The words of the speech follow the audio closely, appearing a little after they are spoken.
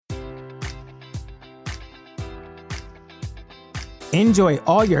Enjoy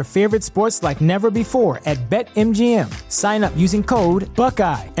all your favorite sports like never before at BetMGM. Sign up using code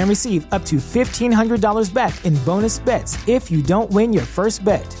Buckeye and receive up to $1,500 back in bonus bets if you don't win your first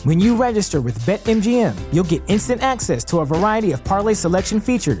bet. When you register with BetMGM, you'll get instant access to a variety of parlay selection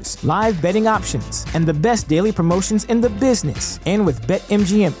features, live betting options, and the best daily promotions in the business. And with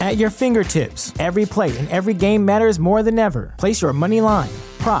BetMGM at your fingertips, every play and every game matters more than ever. Place your money line,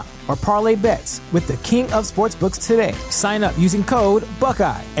 prop, or parlay bets with the king of sportsbooks today. Sign up using code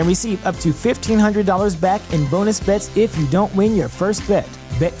Buckeye and receive up to $1,500 back in bonus bets if you don't win your first bet.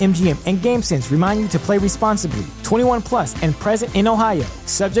 BetMGM and GameSense remind you to play responsibly. 21 plus and present in Ohio,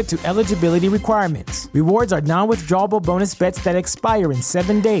 subject to eligibility requirements. Rewards are non-withdrawable bonus bets that expire in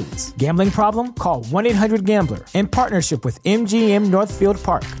 7 days. Gambling problem? Call 1-800-GAMBLER. In partnership with MGM Northfield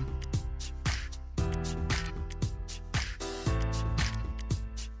Park.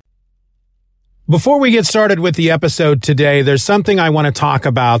 Before we get started with the episode today, there's something I want to talk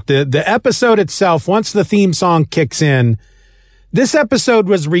about. The episode itself, once the theme song kicks in, this episode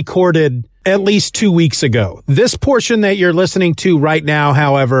was recorded at least 2 weeks ago. This portion that you're listening to right now,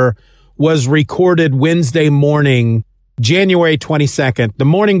 however, was recorded Wednesday morning, January 22nd, the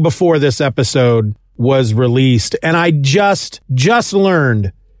morning before this episode was released. And I just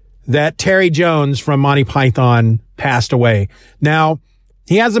learned that Terry Jones from Monty Python passed away. Now,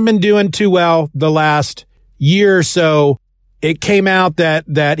 he hasn't been doing too well the last year or so. It came out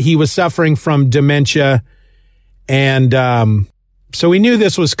that he was suffering from dementia, and so we knew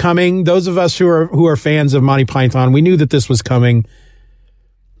this was coming. Those of us who are fans of Monty Python, we knew that this was coming.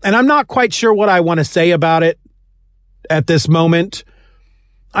 And I'm not quite sure what I want to say about it at this moment.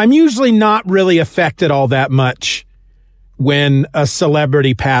 I'm usually not really affected all that much when a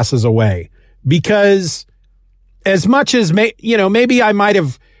celebrity passes away, because as much as, maybe I might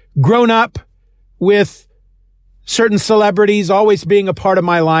have grown up with certain celebrities always being a part of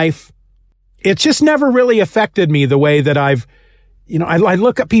my life, it's just never really affected me the way that I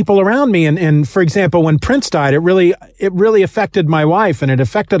look at people around me. And for example, when Prince died, it really affected my wife, and it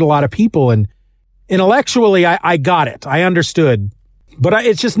affected a lot of people. And intellectually, I got it. I understood. But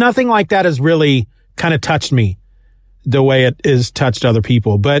it's just nothing like that has really kind of touched me the way it has touched other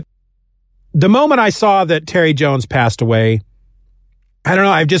people. But the moment I saw that Terry Jones passed away, I don't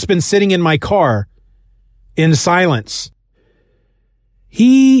know, I've just been sitting in my car in silence.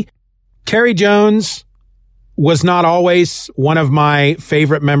 Terry Jones was not always one of my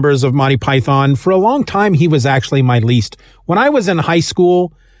favorite members of Monty Python. For a long time, he was actually my least. When I was in high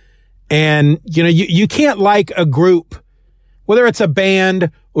school, and, you can't like a group, whether it's a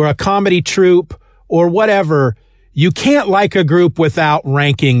band or a comedy troupe or whatever, you can't like a group without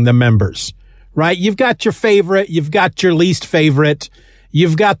ranking the members. Right? You've got your favorite, you've got your least favorite,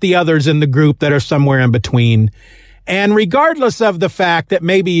 you've got the others in the group that are somewhere in between. And regardless of the fact that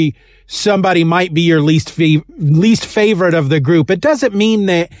maybe somebody might be your least favorite of the group, it doesn't mean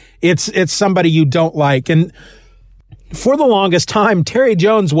that it's somebody you don't like. And for the longest time, Terry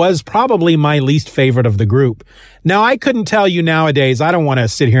Jones was probably my least favorite of the group. Now, I couldn't tell you nowadays, I don't want to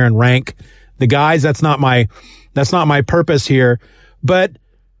sit here and rank the guys. That's not my purpose here. But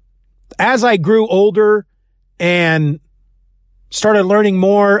as I grew older and started learning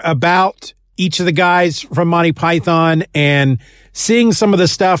more about each of the guys from Monty Python and seeing some of the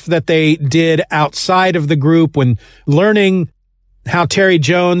stuff that they did outside of the group, when learning how Terry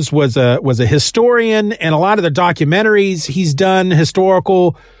Jones was a historian, and a lot of the documentaries he's done,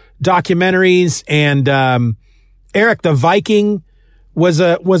 historical documentaries, and Eric the Viking was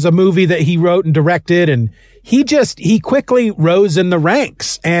a movie that he wrote and directed, and he quickly rose in the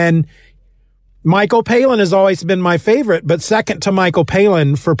ranks. And Michael Palin has always been my favorite, but second to Michael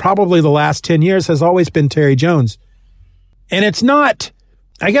Palin for probably the last 10 years has always been Terry Jones. And it's not,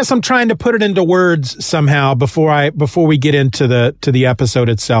 I guess I'm trying to put it into words somehow before we get into the episode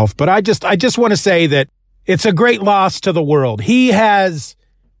itself. But I just want to say that it's a great loss to the world. He has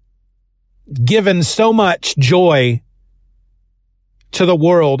given so much joy to the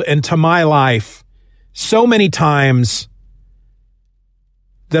world and to my life so many times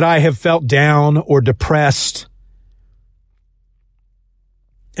that I have felt down or depressed.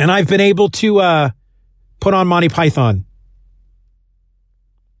 And I've been able to put on Monty Python.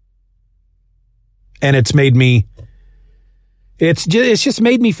 And it's just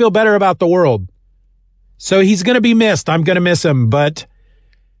made me feel better about the world. So he's going to be missed. I'm going to miss him. But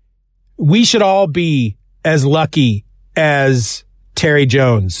we should all be as lucky as Terry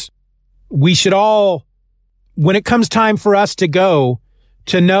Jones. We should all, when it comes time for us to go,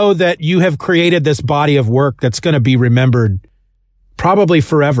 to know that you have created this body of work that's going to be remembered probably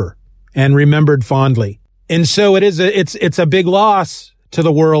forever and remembered fondly. And so it's a big loss to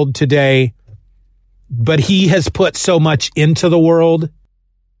the world today, but he has put so much into the world.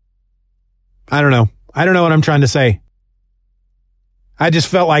 I don't know. I don't know what I'm trying to say. I just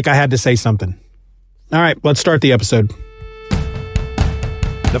felt like I had to say something. All right, let's start the episode.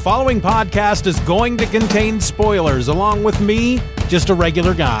 The following podcast is going to contain spoilers, along with me, just a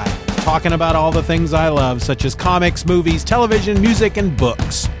regular guy, talking about all the things I love, such as comics, movies, television, music, and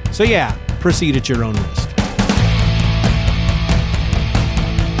books. So yeah, proceed at your own risk.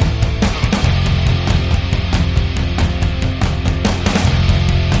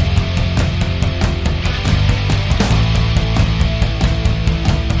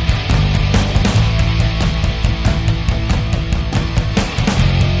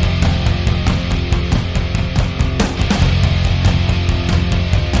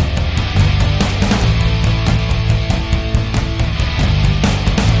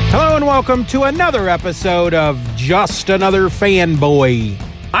 Welcome to another episode of Just Another Fanboy.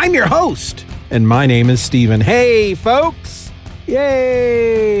 I'm your host, and my name is Steven. Hey, folks.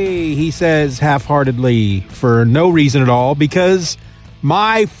 Yay, he says half-heartedly for no reason at all, because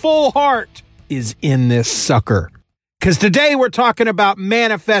my full heart is in this sucker. Because today we're talking about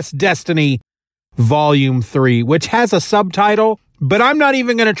Manifest Destiny Volume 3, which has a subtitle, but I'm not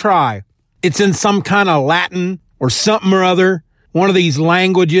even going to try. It's in some kind of Latin or something or other, one of these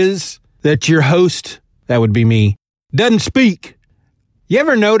languages that your host, that would be me, doesn't speak. You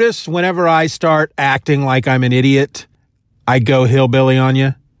ever notice whenever I start acting like I'm an idiot, I go hillbilly on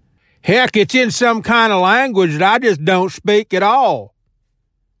you? Heck, it's in some kind of language that I just don't speak at all.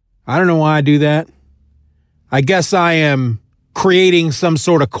 I don't know why I do that. I guess I am creating some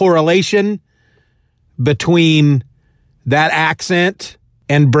sort of correlation between that accent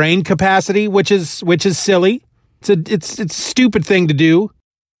and brain capacity, which is silly. It's a stupid thing to do.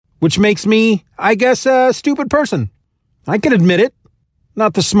 Which makes me, I guess, a stupid person. I can admit it.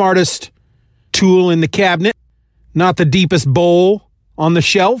 Not the smartest tool in the cabinet. Not the deepest bowl on the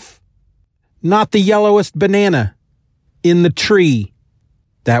shelf. Not the yellowest banana in the tree.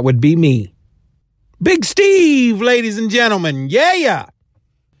 That would be me. Big Steve, ladies and gentlemen. Yeah.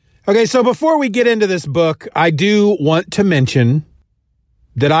 Okay, so before we get into this book, I do want to mention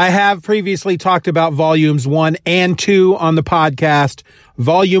that I have previously talked about volumes 1 and 2 on the podcast.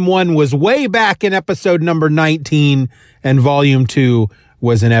 Volume 1 was way back in episode number 19, and volume 2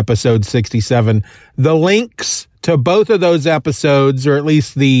 was in episode 67. The links to both of those episodes, or at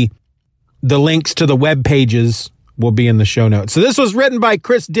least the links to the web pages, will be in the show notes. So this was written by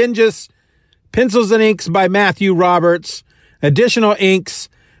Chris Dinges, pencils and inks by Matthew Roberts, additional inks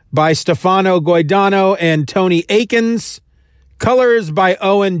by Stefano Guidano and Tony Akins, colors by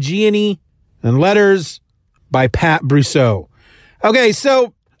Owen Gianni, and letters by Pat Brousseau. Okay,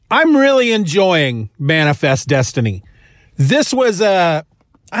 so I'm really enjoying Manifest Destiny. This was I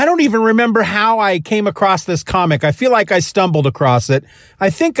don't even remember how I came across this comic. I feel like I stumbled across it.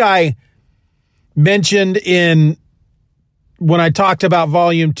 I think I mentioned when I talked about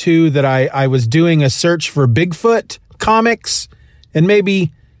Volume 2 that I was doing a search for Bigfoot comics and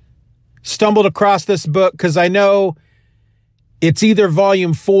maybe stumbled across this book because I know it's either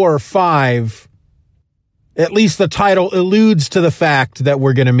Volume 4 or 5. At least the title alludes to the fact that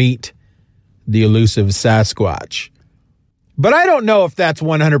we're going to meet the elusive Sasquatch. But I don't know if that's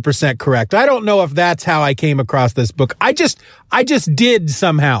 100% correct. I don't know if that's how I came across this book. I just did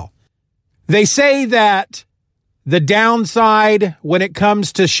somehow. They say that the downside when it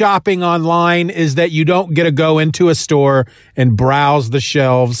comes to shopping online is that you don't get to go into a store and browse the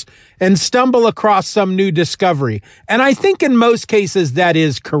shelves and stumble across some new discovery. And I think in most cases that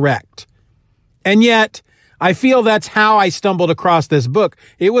is correct. And yet, I feel that's how I stumbled across this book.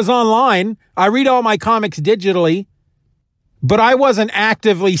 It was online. I read all my comics digitally, but I wasn't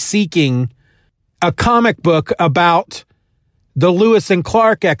actively seeking a comic book about the Lewis and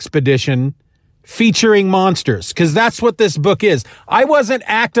Clark expedition featuring monsters, because that's what this book is. I wasn't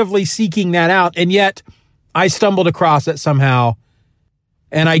actively seeking that out, and yet I stumbled across it somehow,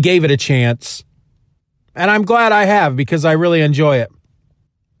 and I gave it a chance. And I'm glad I have, because I really enjoy it.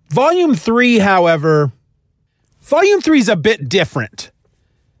 Volume 3, however, Volume 3 is a bit different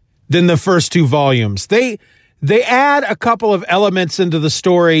than the first two volumes. They add a couple of elements into the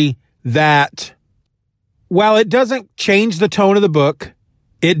story that, while it doesn't change the tone of the book,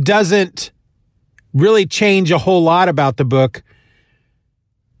 it doesn't really change a whole lot about the book.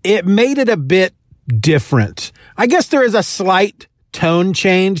 It made it a bit different. I guess there is a slight tone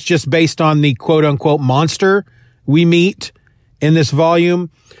change just based on the quote-unquote monster we meet in this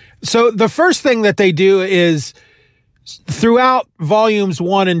volume. So the first thing that they do is, throughout volumes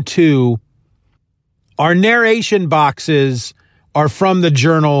 1 and 2, our narration boxes are from the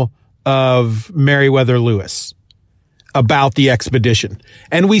journal of Meriwether Lewis about the expedition.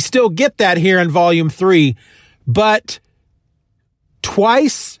 And we still get that here in volume 3, but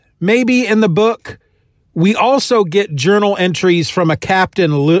twice maybe in the book, we also get journal entries from a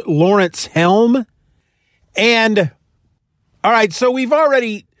Captain Lawrence Helm. And all right, so we've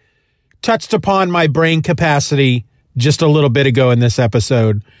already touched upon my brain capacity just a little bit ago in this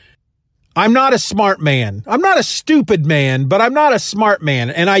episode. I'm not a smart man. I'm not a stupid man, but I'm not a smart man.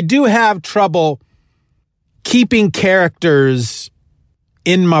 And I do have trouble keeping characters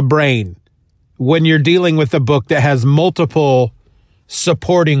in my brain when you're dealing with a book that has multiple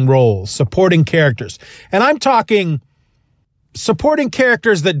supporting roles, supporting characters. And I'm talking supporting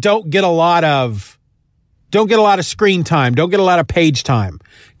characters that don't get a lot of screen time, don't get a lot of page time.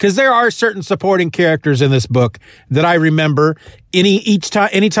 Because there are certain supporting characters in this book that I remember.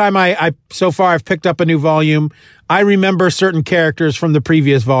 Anytime so far I've picked up a new volume, I remember certain characters from the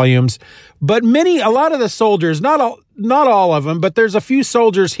previous volumes. But a lot of the soldiers, not all of them, but there's a few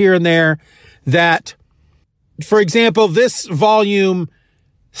soldiers here and there that, for example, this volume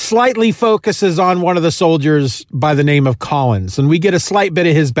slightly focuses on one of the soldiers by the name of Collins, and we get a slight bit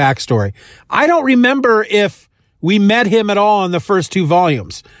of his backstory. I don't remember if we met him at all in the first 2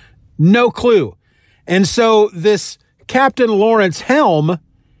 volumes. No clue. And so this Captain Lawrence Helm,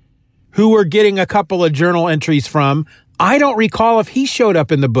 who we're getting a couple of journal entries from, I don't recall if he showed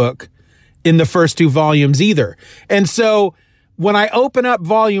up in the book in the first 2 volumes either. And so when I open up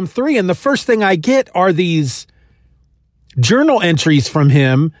volume 3, and the first thing I get are these journal entries from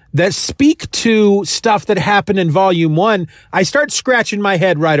him that speak to stuff that happened in volume 1, I start scratching my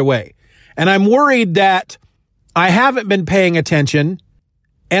head right away. And I'm worried that I haven't been paying attention,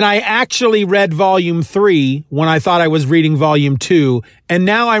 and I actually read volume 3 when I thought I was reading volume 2, and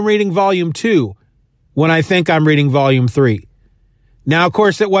now I'm reading volume 2 when I think I'm reading volume 3. Now, of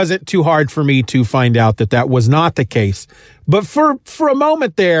course, it wasn't too hard for me to find out that was not the case. But for a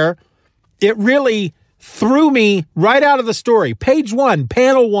moment there, it really threw me right out of the story. Page 1,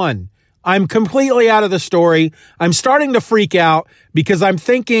 panel 1. I'm completely out of the story. I'm starting to freak out because I'm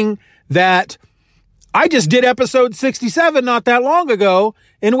thinking that I just did episode 67 not that long ago,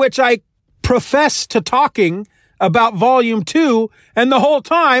 in which I professed to talking about volume 2, and the whole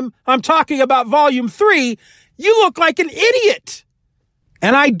time I'm talking about volume 3. You look like an idiot.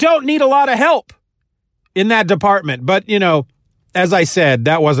 And I don't need a lot of help in that department. But, as I said,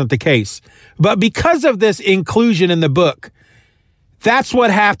 that wasn't the case. But because of this inclusion in the book, that's what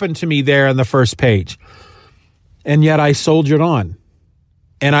happened to me there on the first page. And yet I soldiered on.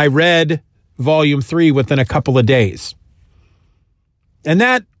 And I read volume 3 within a couple of days. And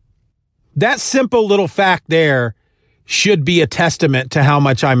that simple little fact there should be a testament to how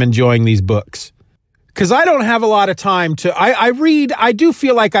much I'm enjoying these books. Because I don't have a lot of time I do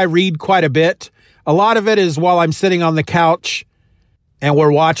feel like I read quite a bit. A lot of it is while I'm sitting on the couch and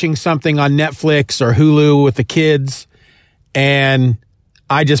we're watching something on Netflix or Hulu with the kids, and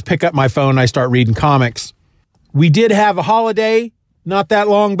I just pick up my phone and I start reading comics. We did have a holiday not that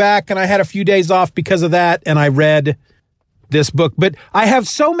long back, and I had a few days off because of that, and I read this book. But I have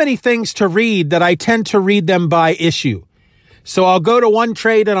so many things to read that I tend to read them by issue. So I'll go to one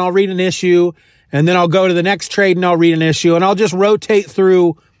trade and I'll read an issue, and then I'll go to the next trade and I'll read an issue, and I'll just rotate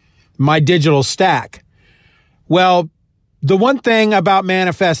through my digital stack. Well, the one thing about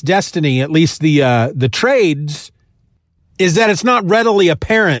Manifest Destiny, at least the trades, is that it's not readily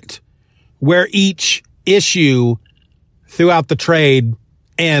apparent where each issue throughout the trade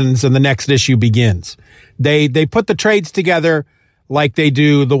ends and the next issue begins. They put the trades together like they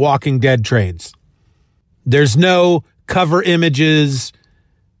do the Walking Dead trades. There's no cover images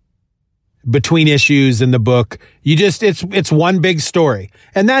between issues in the book. It's one big story.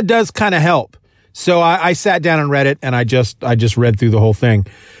 And that does kind of help. So I sat down and read it, and I just read through the whole thing.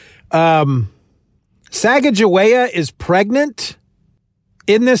 Sacagawea is pregnant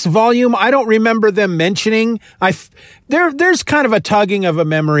in this volume. I don't remember them mentioning. There's kind of a tugging of a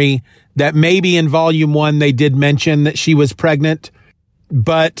memory that maybe in volume 1 they did mention that she was pregnant.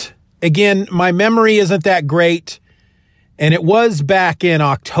 But again, my memory isn't that great. And it was back in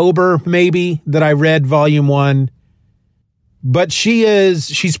October, maybe, that I read volume 1. But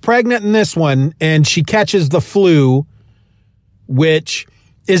she's pregnant in this one, and she catches the flu, which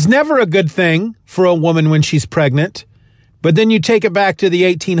is never a good thing for a woman when she's pregnant. But then you take it back to the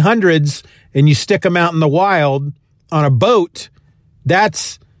 1800s and you stick them out in the wild on a boat.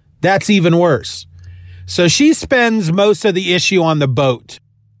 That's even worse. So she spends most of the issue on the boat,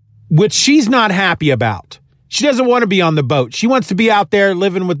 which she's not happy about. She doesn't want to be on the boat. She wants to be out there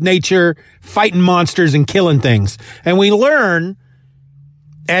living with nature, fighting monsters and killing things. And we learn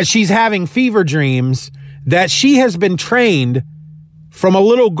as she's having fever dreams that she has been trained from a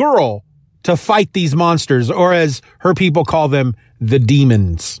little girl to fight these monsters, or as her people call them, the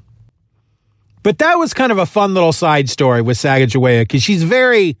demons. But that was kind of a fun little side story with Sacagawea, because she's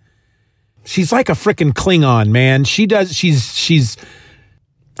like a freaking Klingon, man. She's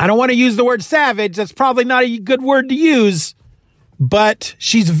I don't want to use the word savage. That's probably not a good word to use, but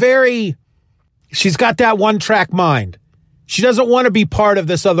she's got that one-track mind. She doesn't want to be part of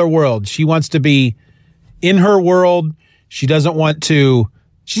this other world. She wants to be in her world. She just didn't want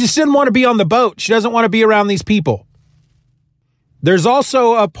to be on the boat. She doesn't want to be around these people. There's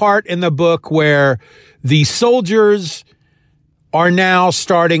also a part in the book where the soldiers are now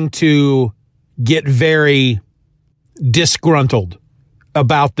starting to get very disgruntled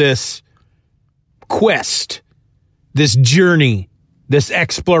about this quest, this journey, this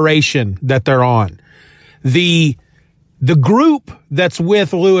exploration that they're on. The group that's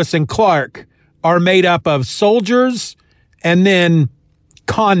with Lewis and Clark are made up of soldiers and then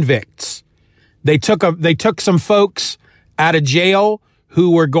convicts. They took some folks out of jail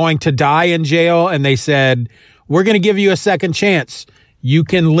who were going to die in jail, and they said, we're going to give you a second chance. You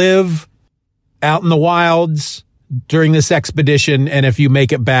can live out in the wilds during this expedition, and if you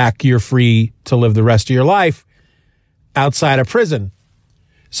make it back, you're free to live the rest of your life outside of prison.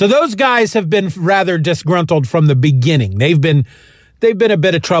 So those guys have been rather disgruntled from the beginning. They've been a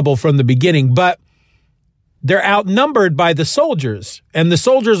bit of trouble from the beginning, but they're outnumbered by the soldiers, and the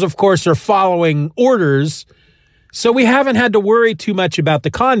soldiers, of course, are following orders. So we haven't had to worry too much about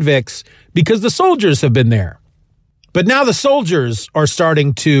the convicts because the soldiers have been there. But now the soldiers are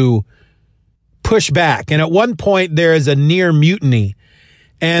starting to push back. And at one point there is a near mutiny,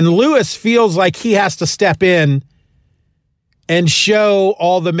 and Lewis feels like he has to step in and show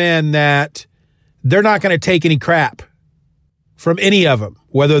all the men that they're not going to take any crap from any of them,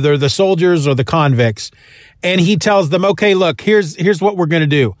 whether they're the soldiers or the convicts. And he tells them, okay, look, here's what we're going to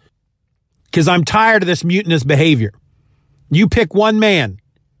do, because I'm tired of this mutinous behavior. You pick one man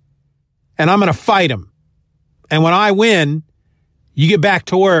and I'm going to fight him. And when I win, you get back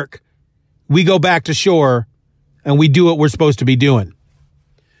to work. We go back to shore and we do what we're supposed to be doing.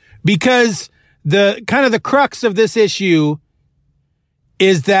 Because the crux of this issue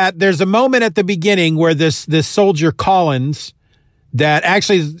is that there's a moment at the beginning where this soldier Collins, that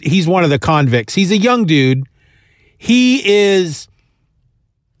actually he's one of the convicts. He's a young dude. He is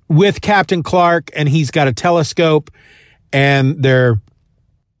with Captain Clark, and he's got a telescope, and they're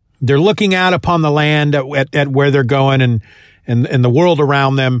looking out upon the land at where they're going and the world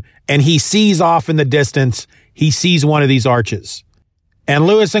around them. And he sees off in the distance, he sees one of these arches. And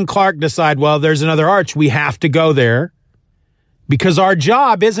Lewis and Clark decide, well, there's another arch. We have to go there because our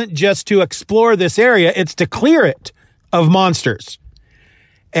job isn't just to explore this area. It's to clear it of monsters.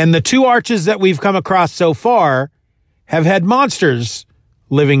 And the two arches that we've come across so far have had monsters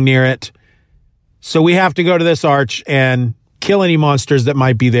living near it. So we have to go to this arch and kill any monsters that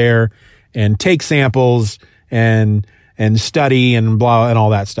might be there and take samples and study and blah and all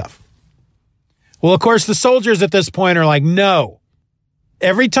that stuff. Well, of course, the soldiers at this point are like, no.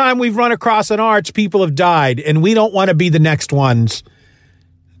 Every time we've run across an arch, people have died, and we don't want to be the next ones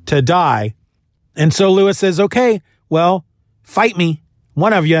to die. And so Lewis says, okay, well, fight me,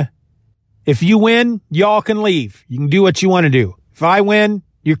 one of you. If you win, y'all can leave. You can do what you want to do. If I win,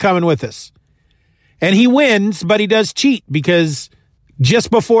 you're coming with us. And he wins, but he does cheat because just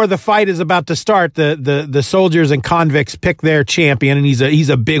before the fight is about to start, the soldiers and convicts pick their champion, and he's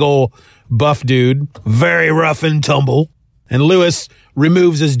a big old buff dude, very rough and tumble. And Lewis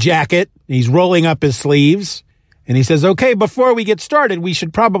removes his jacket. He's rolling up his sleeves, and he says, okay, before we get started, we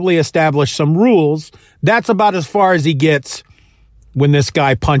should probably establish some rules. That's about as far as he gets when this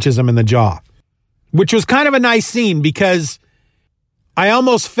guy punches him in the jaw, which was kind of a nice scene because I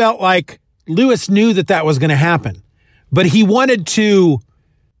almost felt like Lewis knew that was going to happen, but he wanted to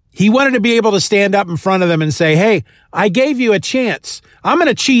be able to stand up in front of them and say, hey, I gave you a chance. I'm going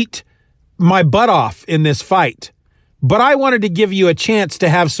to cheat my butt off in this fight, but I wanted to give you a chance to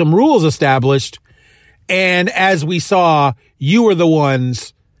have some rules established. And as we saw, you were the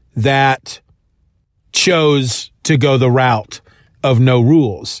ones that chose to go the route of no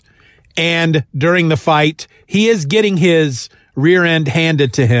rules. And during the fight, he is getting his rear end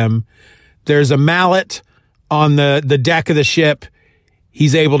handed to him. There's a mallet on the deck of the ship.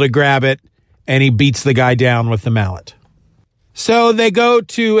 He's able to grab it, and he beats the guy down with the mallet. So they go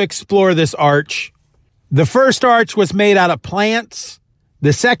to explore this arch. The first arch was made out of plants.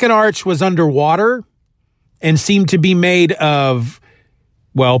 The second arch was underwater. and seem to be made of,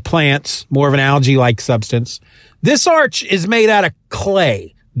 well, plants, more of an algae-like substance. This arch is made out of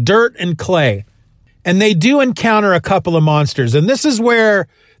clay, dirt and clay. And they do encounter a couple of monsters. And this is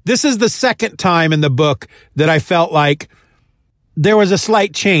the second time in the book that I felt like there was a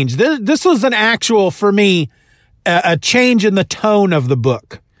slight change. This was an actual, for me, a change in the tone of the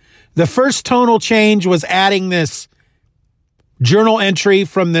book. The first tonal change was adding this journal entry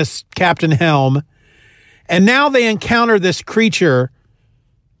from this Captain Helm. And now they encounter this creature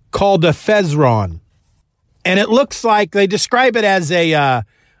called a Fezron. And it looks like they describe it as a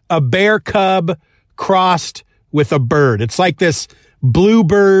bear cub crossed with a bird. It's like this blue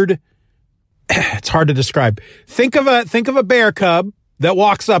bird. It's hard to describe. Think of a bear cub that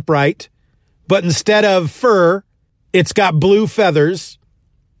walks upright, but instead of fur, it's got blue feathers.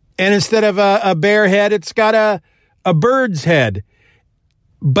 And instead of a bear head, it's got a bird's head.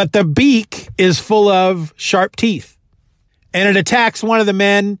 But the beak is full of sharp teeth. And it attacks one of the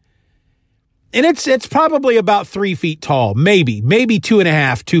men. And it's probably about 3 feet tall, maybe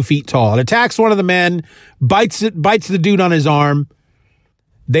 2.5, 2 feet tall. It attacks one of the men, bites the dude on his arm.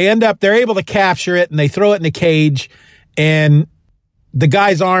 They're able to capture it, and they throw it in a cage, and the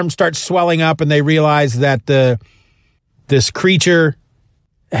guy's arm starts swelling up, and they realize that this creature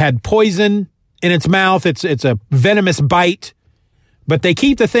had poison in its mouth. It's a venomous bite, but they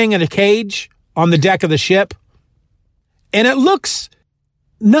keep the thing in a cage on the deck of the ship, and it looks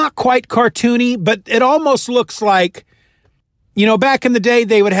not quite cartoony, but it almost looks like, back in the day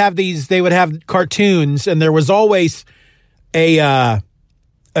they would have cartoons, and there was always a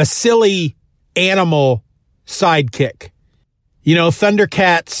silly animal sidekick.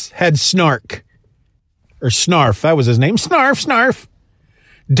 Thundercats had Snark or Snarf. That was his name. Snarf.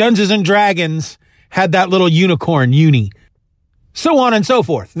 Dungeons and Dragons had that little unicorn, Uni. So on and so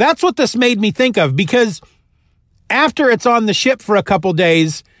forth. That's what this made me think of, because after it's on the ship for a couple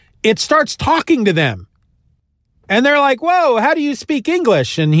days, it starts talking to them. And they're like, whoa, how do you speak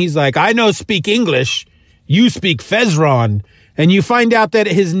English? And he's like, I know speak English. You speak Fezron. And you find out that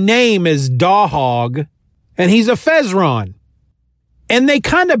his name is Dawhog, and he's a Fezron. And they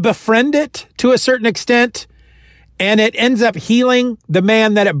kind of befriend it to a certain extent, and it ends up healing the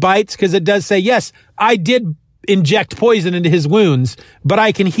man that it bites, because it does say, yes, I did inject poison into his wounds, but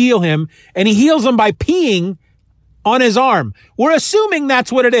I can heal him. And he heals him by peeing on his arm. We're assuming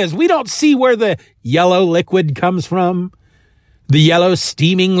that's what it is. We don't see where the yellow liquid comes from, the yellow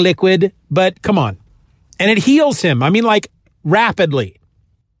steaming liquid, but come on. And it heals him. I mean, like, rapidly.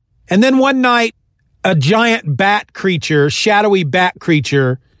 And then one night, a giant bat creature, shadowy bat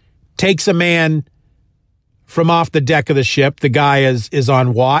creature, takes a man from off the deck of the ship. The guy is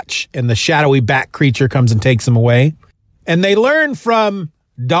on watch, and the shadowy bat creature comes and takes him away. And they learn from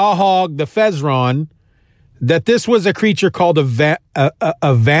Dawhog the Fezron that this was a creature called a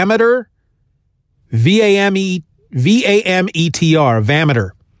Vameter, V-A-M-E-T-R, Vameter.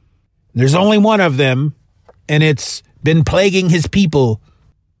 There's only one of them, and it's been plaguing his people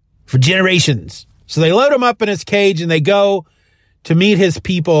for generations. So they load him up in his cage, and they go to meet his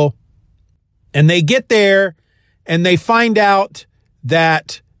people, and they get there, and they find out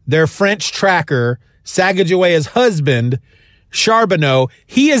that their French tracker, Sacagawea's husband, Charbonneau,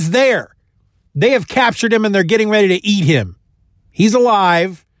 he is there. They have captured him, and they're getting ready to eat him. He's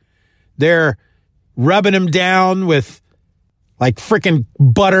alive. They're rubbing him down with like freaking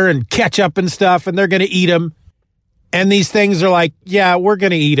butter and ketchup and stuff, and they're going to eat him. And these things are like, yeah, we're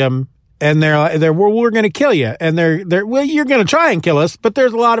going to eat him. And we're going to kill you. And well, you're going to try and kill us, but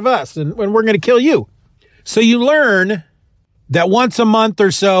there's a lot of us, and we're going to kill you. So you learn that once a month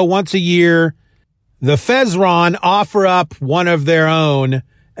or so, once a year, the Fezron offer up one of their own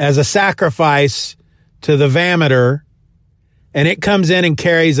as a sacrifice to the Vameter, and it comes in and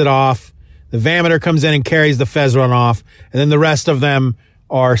carries it off. The Vameter comes in and carries the Fezron off, and then the rest of them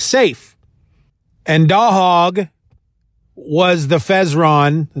are safe. And Dawhog was the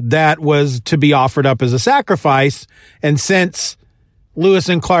Fezron that was to be offered up as a sacrifice, and since Lewis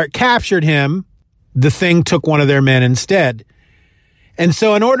and Clark captured him, the thing took one of their men instead. And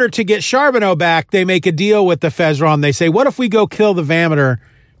so in order to get Charbonneau back, they make a deal with the Fezron. They say, what if we go kill the Vameter?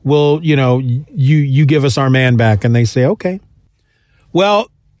 Well, you give us our man back. And they say, okay. Well,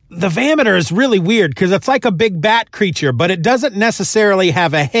 the Vameter is really weird because it's like a big bat creature, but it doesn't necessarily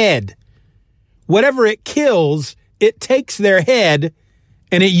have a head. Whatever it kills, it takes their head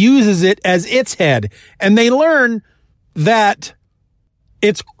and it uses it as its head. And they learn that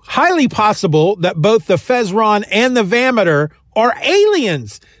it's highly possible that both the Fezron and the Vameter are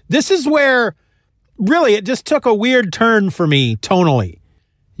aliens. This is where really it just took a weird turn for me tonally.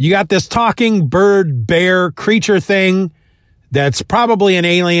 You got this talking bird, bear, creature thing that's probably an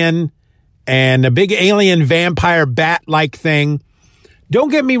alien and a big alien vampire bat-like thing. Don't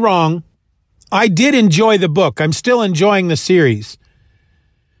get me wrong. I did enjoy the book. I'm still enjoying the series.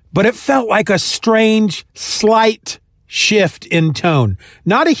 But it felt like a strange, slight shift in tone.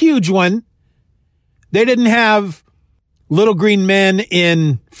 Not a huge one. They didn't have little green men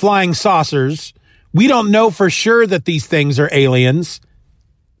in flying saucers. We don't know for sure that these things are aliens.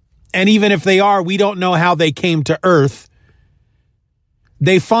 And even if they are, we don't know how they came to Earth.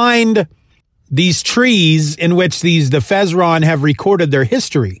 They find these trees in which the Fezron have recorded their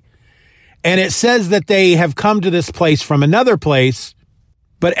history. And it says that they have come to this place from another place,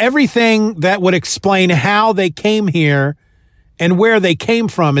 but everything that would explain how they came here and where they came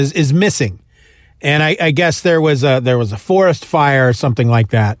from is missing. And I guess there was a forest fire or something like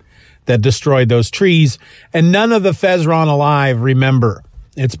that destroyed those trees, and none of the Fezron alive remember.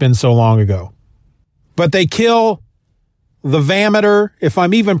 It's been so long ago. But they kill the Vameter, if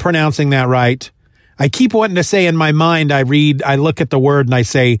I'm even pronouncing that right. I keep wanting to say in my mind, I look at the word and I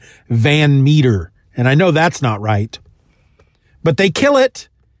say Van Meter, and I know that's not right. But they kill it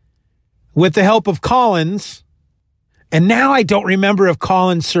with the help of Collins, and now I don't remember if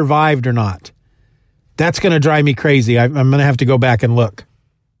Collins survived or not. That's going to drive me crazy. I'm going to have to go back and look.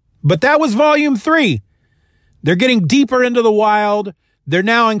 But that was volume 3. They're getting deeper into the wild. They're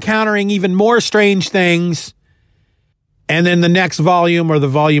now encountering even more strange things. And then the next volume or the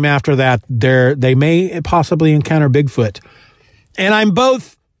volume after that, they may possibly encounter Bigfoot. And I'm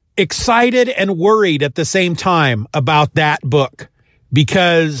both excited and worried at the same time about that book,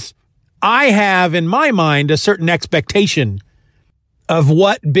 because I have in my mind a certain expectation of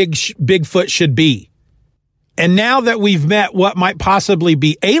what Bigfoot should be. And now that we've met what might possibly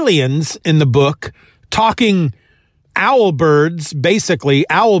be aliens in the book, talking owl birds, basically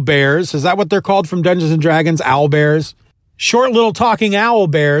owl bears. Is that what they're called from Dungeons and Dragons? Owl bears. Short little talking owl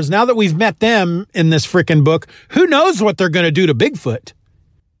bears. Now that we've met them in this frickin' book, who knows what they're going to do to Bigfoot?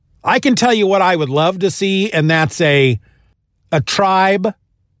 I can tell you what I would love to see, and that's a tribe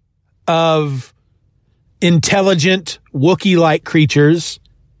of intelligent Wookiee-like creatures,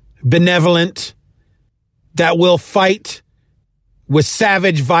 benevolent, that will fight with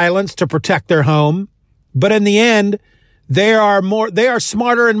savage violence to protect their home. But in the end, they are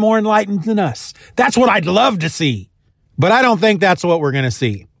smarter and more enlightened than us. That's what I'd love to see. But I don't think that's what we're going to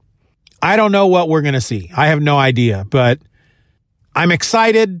see. I don't know what we're going to see. I have no idea, but I'm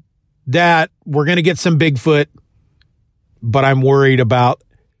excited that we're going to get some Bigfoot, but I'm worried about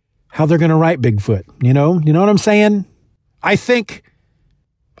how they're going to write Bigfoot. You know what I'm saying? I think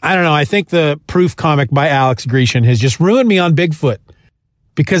the proof comic by Alex Grecian has just ruined me on Bigfoot,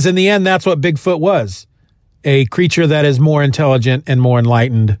 because in the end, that's what Bigfoot was. A creature that is more intelligent and more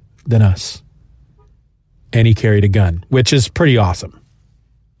enlightened than us. And he carried a gun, which is pretty awesome.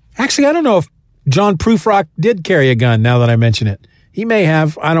 Actually, I don't know if John Prufrock did carry a gun now that I mention it. He may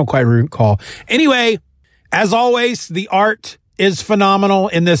have. I don't quite recall. Anyway, as always, the art is phenomenal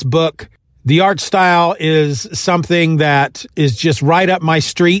in this book. The art style is something that is just right up my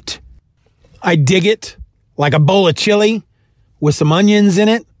street. I dig it, like a bowl of chili with some onions in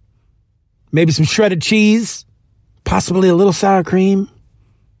it, maybe some shredded cheese, possibly a little sour cream,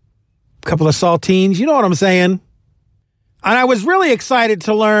 a couple of saltines. You know what I'm saying? And I was really excited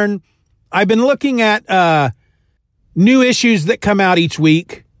to learn. I've been looking at new issues that come out each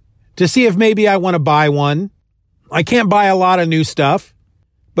week to see if maybe I want to buy one. I can't buy a lot of new stuff.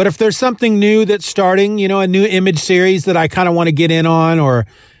 But if there's something new that's starting, a new Image series that I kind of want to get in on, or,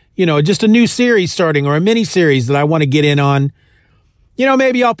 just a new series starting, or a mini series that I want to get in on,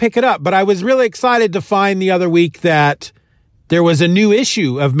 maybe I'll pick it up. But I was really excited to find the other week that there was a new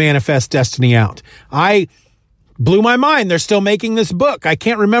issue of Manifest Destiny out. I blew my mind. They're still making this book. I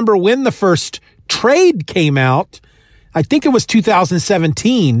can't remember when the first trade came out. I think it was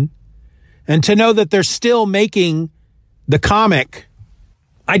 2017. And to know that they're still making the comic,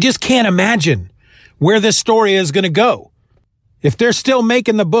 I just can't imagine where this story is going to go. If they're still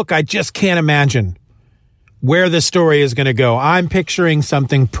making the book, I just can't imagine where the story is going to go. I'm picturing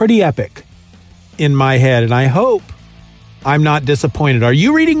something pretty epic in my head, and I hope I'm not disappointed. Are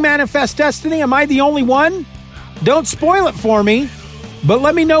you reading Manifest Destiny? Am I the only one? Don't spoil it for me, but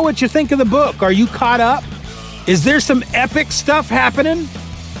let me know what you think of the book. Are you caught up? Is there some epic stuff happening?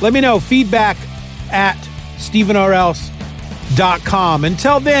 Let me know. Feedback at StephenRelse.com.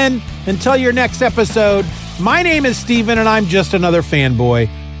 Until then, until your next episode, my name is Stephen, and I'm just another fanboy.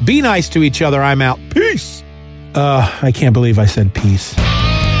 Be nice to each other. I'm out. Peace. I can't believe I said peace.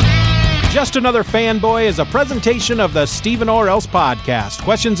 Just Another Fanboy is a presentation of the Stephen or Else podcast.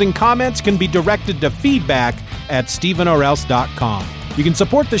 Questions and comments can be directed to feedback@stephenorelse.com. You can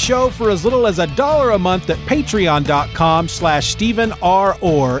support the show for as little as $1 a month at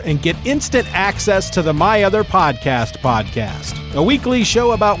patreon.com/StephenROr and get instant access to the My Other podcast, a weekly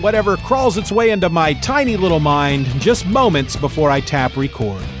show about whatever crawls its way into my tiny little mind just moments before I tap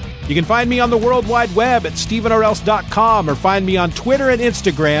record. You can find me on the World Wide Web at StephenOrElse.com or find me on Twitter and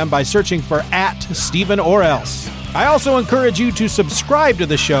Instagram by searching for @StephenOrElse. I also encourage you to subscribe to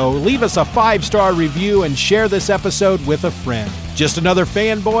the show, leave us a 5-star review, and share this episode with a friend. Just Another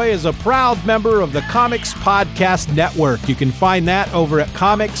Fanboy is a proud member of the Comics Podcast Network. You can find that over at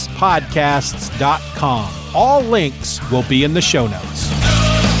comicspodcasts.com. All links will be in the show notes.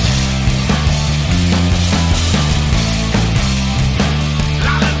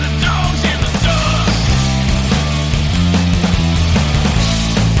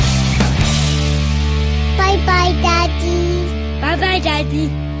 Bye-bye, Daddy. Bye-bye, Daddy.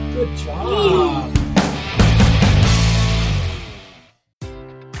 Good job.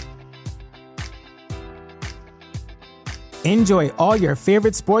 Enjoy all your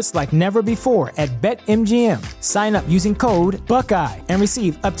favorite sports like never before at BetMGM. Sign up using code Buckeye and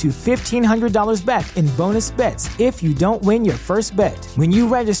receive up to $1,500 back in bonus bets if you don't win your first bet. When you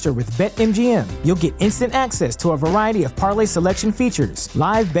register with BetMGM, you'll get instant access to a variety of parlay selection features,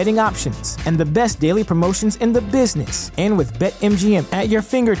 live betting options, and the best daily promotions in the business. And with BetMGM at your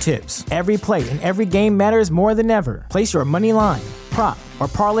fingertips, every play and every game matters more than ever. Place your money line, prop, or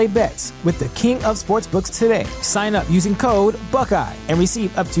parlay bets with the king of sportsbooks today. Sign up using code Buckeye and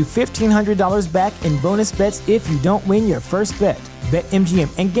receive up to $1,500 back in bonus bets if you don't win your first bet. BetMGM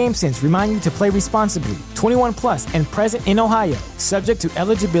and GameSense remind you to play responsibly. 21 plus and present in Ohio, subject to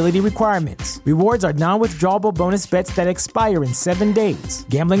eligibility requirements. Rewards are non-withdrawable bonus bets that expire in 7 days.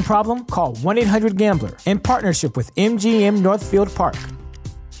 Gambling problem? Call 1-800-GAMBLER in partnership with MGM Northfield Park.